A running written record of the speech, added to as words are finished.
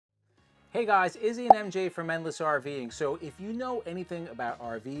Hey guys, Izzy and MJ from Endless RVing. So if you know anything about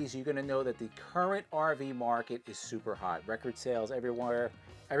RVs, you're gonna know that the current RV market is super hot. Record sales everywhere.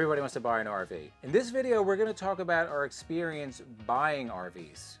 Everybody wants to buy an RV. In this video, we're gonna talk about our experience buying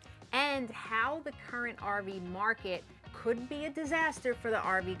RVs. And how the current RV market could be a disaster for the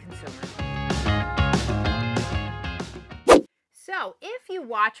RV consumer. So if you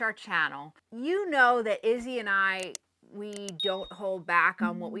watch our channel, you know that Izzy and we don't hold back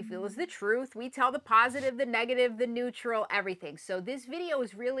on what we feel is the truth. We tell the positive, the negative, the neutral, everything. So this video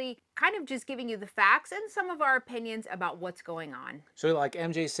is really kind of just giving you the facts and some of our opinions about what's going on. So like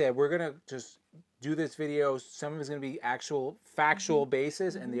MJ said, we're gonna just do this video. Some of it's gonna be actual factual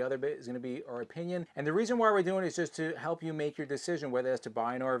basis and the other bit is gonna be our opinion. And the reason why we're doing it is just to help you make your decision, whether that's to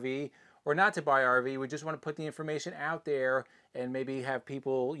buy an RV or not to buy an RV. We just want to put the information out there and maybe have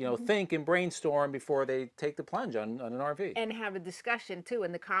people, you know, think and brainstorm before they take the plunge on an RV. And have a discussion too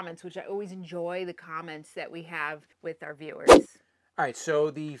in the comments, which I always enjoy the comments that we have with our viewers. All right,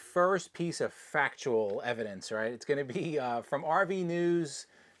 so the first piece of factual evidence, right? It's going to be from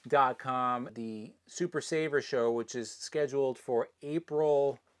RVnews.com, the Super Saver show, which is scheduled for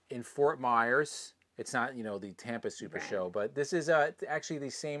April in Fort Myers. It's not, you know, the Tampa Super Show, but this is actually the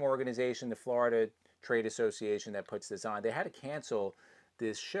same organization, the Florida Trade Association, that puts this on. They had to cancel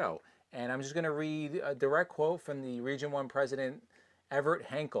this show. And I'm just going to read a direct quote from the Region 1 President, Everett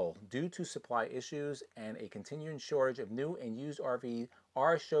Henkel. Due to supply issues and a continuing shortage of new and used RV,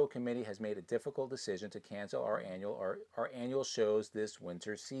 our show committee has made a difficult decision to cancel our annual shows this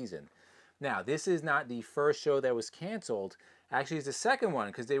winter season. Now, this is not the first show that was canceled. Actually, it's the second one,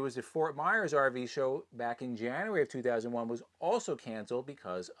 because there was the Fort Myers RV show back in January of 2001 was also canceled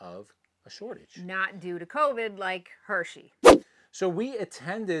because of a shortage. Not due to COVID like Hershey. So we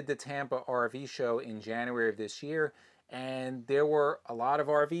attended the Tampa RV show in January of this year, and there were a lot of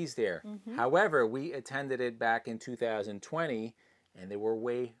RVs there. However, we attended it back in 2020, and there were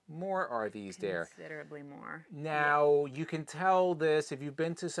way more RVs there. Considerably more. Now, you can tell this, if you've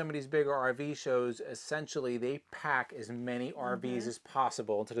been to some of these bigger RV shows, essentially they pack as many RVs as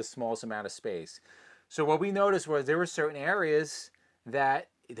possible into the smallest amount of space. So what we noticed was there were certain areas that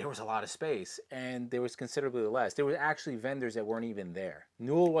there was a lot of space, and there was considerably less. There were actually vendors that weren't even there.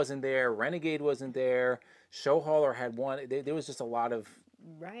 Newell wasn't there, Renegade wasn't there, Show Hauler had one. There was just a lot of...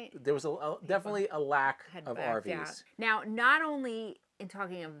 Right. There was definitely a lack of RVs. Out. Now, not only in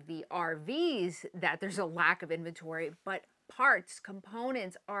talking of the RVs that there's a lack of inventory, but parts,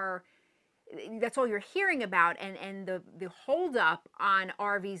 components are... That's all you're hearing about, and the holdup on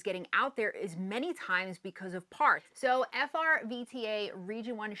RVs getting out there is many times because of parts. So FRVTA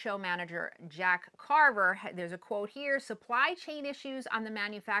Region 1 show manager Jack Carver, there's a quote here, supply chain issues on the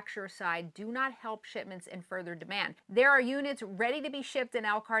manufacturer side do not help shipments and further demand. There are units ready to be shipped in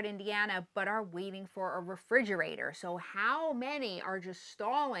Elkhart, Indiana, but are waiting for a refrigerator. So how many are just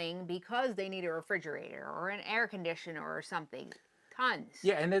stalling because they need a refrigerator or an air conditioner or something? Tons.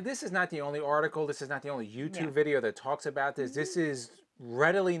 Yeah, and this is not the only article, this is not the only YouTube video that talks about this. This is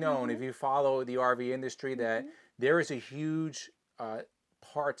readily known, if you follow the RV industry, that there is a huge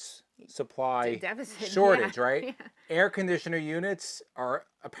parts supply shortage, right? Yeah. Air conditioner units are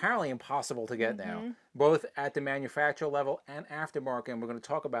apparently impossible to get now, both at the manufacturer level and aftermarket, and we're going to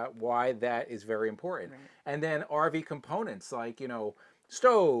talk about why that is very important. Right. And then RV components like, you know,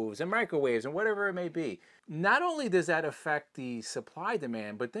 stoves and microwaves and whatever it may be. Not only does that affect the supply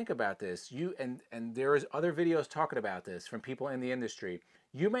demand, but think about this. And there is other videos talking about this from people in the industry.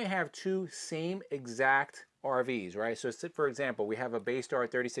 You may have two same exact RVs, right? So for example, we have a Baystar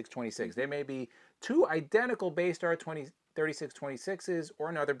 3626. There may be two identical Baystar 3626s or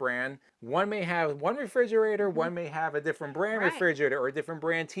another brand. One may have one refrigerator, one may have a different brand refrigerator or a different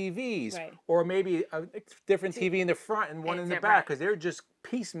brand TVs, or maybe a different TV in the front and one in the back, because they're just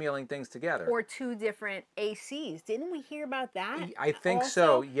piecemealing things together. Or two different ACs. Didn't we hear about that? I think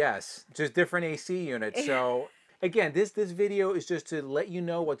so, yes. Just different AC units. So again, this video is just to let you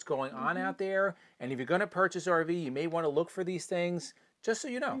know what's going on out there. And if you're going to purchase RV, you may want to look for these things, just so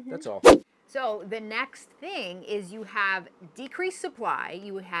you know. That's all. So the next thing is you have decreased supply,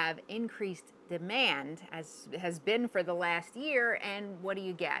 you have increased demand, as has been for the last year, and what do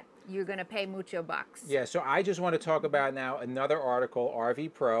you get? You're going to pay mucho bucks. Yeah, so I just want to talk about now another article,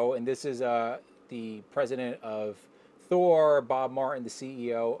 RV Pro, and this is the president of Thor, Bob Martin, the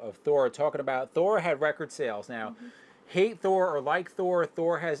CEO of Thor, talking about Thor had record sales. Now, hate Thor or like Thor,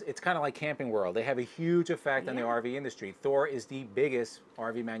 Thor has, it's kind of like Camping World. They have a huge effect on the RV industry. Thor is the biggest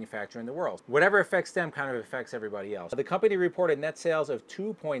RV manufacturer in the world. Whatever affects them kind of affects everybody else. The company reported net sales of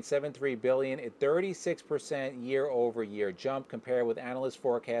 $2.73 billion, a 36% year-over-year jump compared with analyst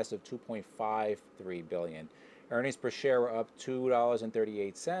forecast of $2.53 billion. Earnings per share were up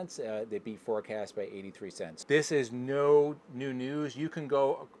 $2.38. They beat forecast by 83 cents. This is no new news. You can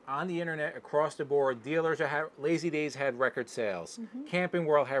go on the internet across the board. Dealers are Lazy Days had record sales. Camping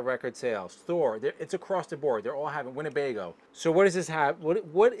World had record sales. Thor, it's across the board. They're all having Winnebago. So what does this have?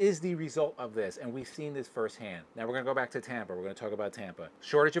 What is the result of this? And we've seen this firsthand. Now we're going to go back to Tampa. We're going to talk about Tampa.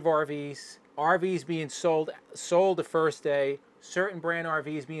 Shortage of RVs. RVs being sold the first day. Certain brand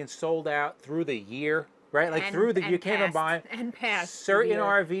RVs being sold out through the year. Right, like through the, you can't even buy and past certain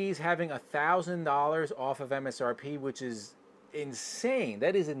RVs having $1,000 off of MSRP, which is insane.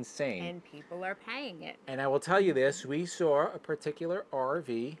 That is insane. And people are paying it. And I will tell you this, we saw a particular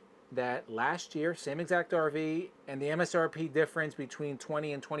RV that last year, same exact RV, and the MSRP difference between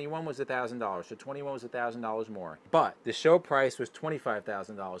 20 and 21 was $1,000. So 21 was $1,000 more. But the show price was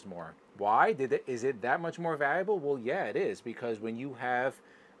 $25,000 more. Why? Is it that much more valuable? Well, yeah, it is, because when you have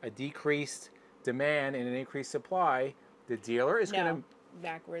a decreased demand and an increased supply, the dealer is going to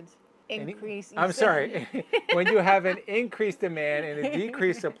backwards increase. I'm sorry. When you have an increased demand and a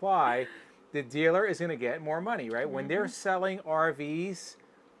decreased supply, the dealer is going to get more money, right? When they're selling RVs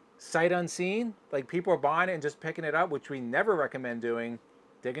sight unseen, like people are buying it and just picking it up, which we never recommend doing,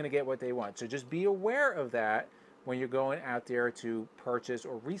 they're going to get what they want. So just be aware of that when you're going out there to purchase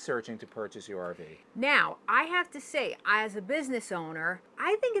or researching to purchase your RV. Now, I have to say, as a business owner,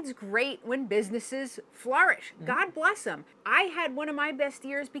 I think it's great when businesses flourish. God bless them. I had one of my best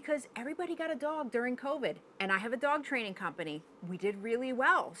years because everybody got a dog during COVID, and I have a dog training company. We did really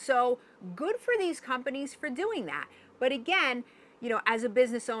well. So good for these companies for doing that. But again, you know, as a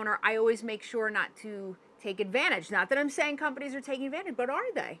business owner, I always make sure not to take advantage. Not that I'm saying companies are taking advantage, but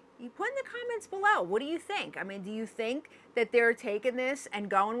are they? You put in the comments below. What do you think? I mean, do you think that they're taking this and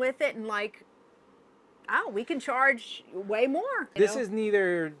going with it and like, oh, we can charge way more? This is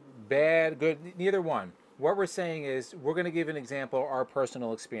neither bad, good, neither one. What we're saying is we're going to give an example of our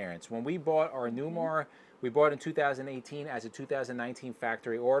personal experience. When we bought our Newmar, we bought in 2018 as a 2019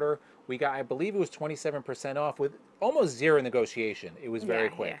 factory order. We got, I believe it was 27% off with almost zero negotiation. It was very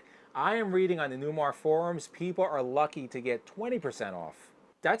quick. I am reading on the Newmar forums, people are lucky to get 20% off.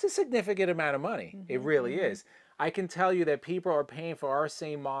 That's a significant amount of money. It really is. I can tell you that people are paying for our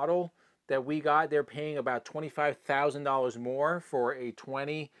same model that we got. They're paying about $25,000 more for a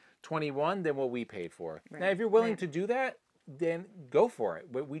 2021 than what we paid for. Now, if you're willing to do that, then go for it.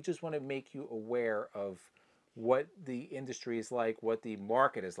 But we just want to make you aware of what the industry is like, what the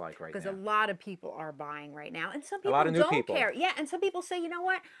market is like right now. Because a lot of people are buying right now, and some people don't care. Yeah, and some people say, you know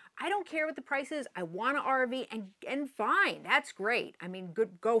what? I don't care what the price is. I want an RV, and fine, that's great. I mean,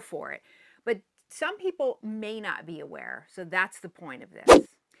 good, go for it. But some people may not be aware, so that's the point of this.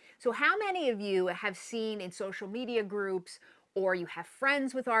 So how many of you have seen in social media groups, or you have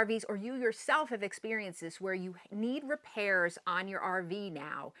friends with RVs, or you yourself have experienced this, where you need repairs on your RV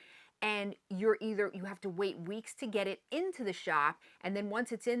now, and you have to wait weeks to get it into the shop, and then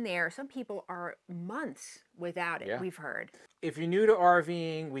once it's in there, some people are months without it, we've heard. If you're new to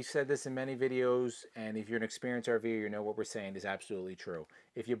RVing, we've said this in many videos, and if you're an experienced RVer, you know what we're saying is absolutely true.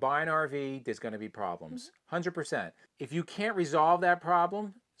 If you buy an RV, there's going to be problems, 100%. If you can't resolve that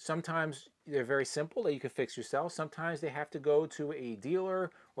problem, sometimes they're very simple that you can fix yourself. Sometimes they have to go to a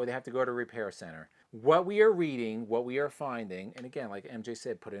dealer or they have to go to a repair center. What we are reading, what we are finding, and again, like MJ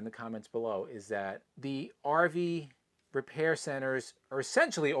said, put it in the comments below, is that the RV repair centers are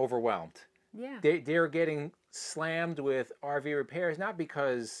essentially overwhelmed. Yeah. They're getting slammed with RV repairs, not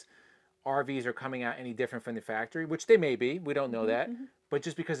because RVs are coming out any different from the factory, which they may be, we don't know that, but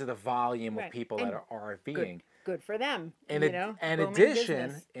just because of the volume of people that are RVing. Good for them. In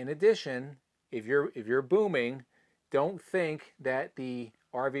addition, if you're booming, don't think that the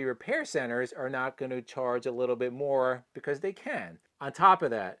RV repair centers are not going to charge a little bit more, because they can. On top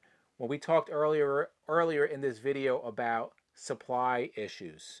of that, when we talked earlier in this video about supply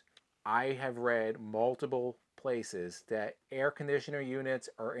issues, I have read multiple places that air conditioner units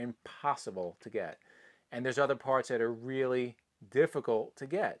are impossible to get. And there's other parts that are really difficult to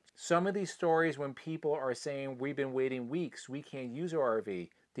get. Some of these stories, when people are saying we've been waiting weeks, we can't use our RV,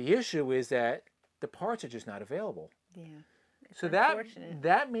 the issue is that the parts are just not available. Yeah. So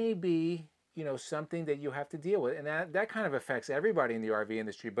that may be, you know, something that you have to deal with, and that kind of affects everybody in the RV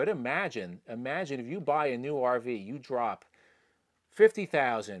industry. But imagine if you buy a new RV, you drop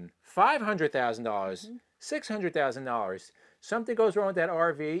 $50,000, $500,000, $600,000. Something goes wrong with that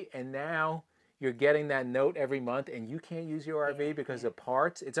RV, and now you're getting that note every month, and you can't use your RV because the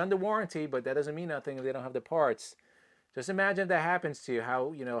parts, it's under warranty, but that doesn't mean nothing if they don't have the parts. Just imagine if that happens to you,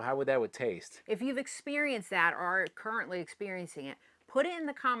 how would that taste? If you've experienced that or are currently experiencing it, put it in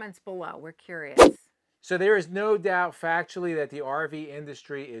the comments below. We're curious. So there is no doubt factually that the RV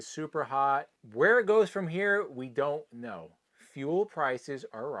industry is super hot. Where it goes from here, we don't know. Fuel prices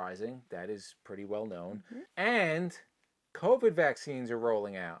are rising. That is pretty well known. And COVID vaccines are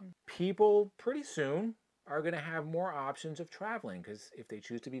rolling out. People pretty soon are going to have more options of traveling because if they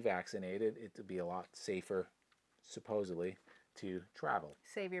choose to be vaccinated, it'll be a lot safer, supposedly, to travel.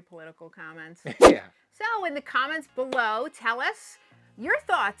 Save your political comments. Yeah. So in the comments below, tell us your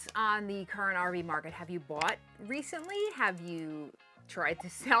thoughts on the current RV market. Have you bought recently? Have you tried to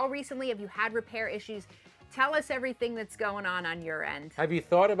sell recently? Have you had repair issues? Tell us everything that's going on your end. Have you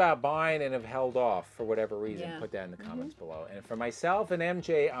thought about buying and have held off for whatever reason? Put that in the comments below. And for myself and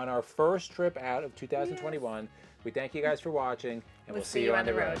MJ on our first trip out of 2021, we thank you guys for watching, and we'll see you on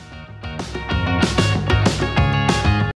the road.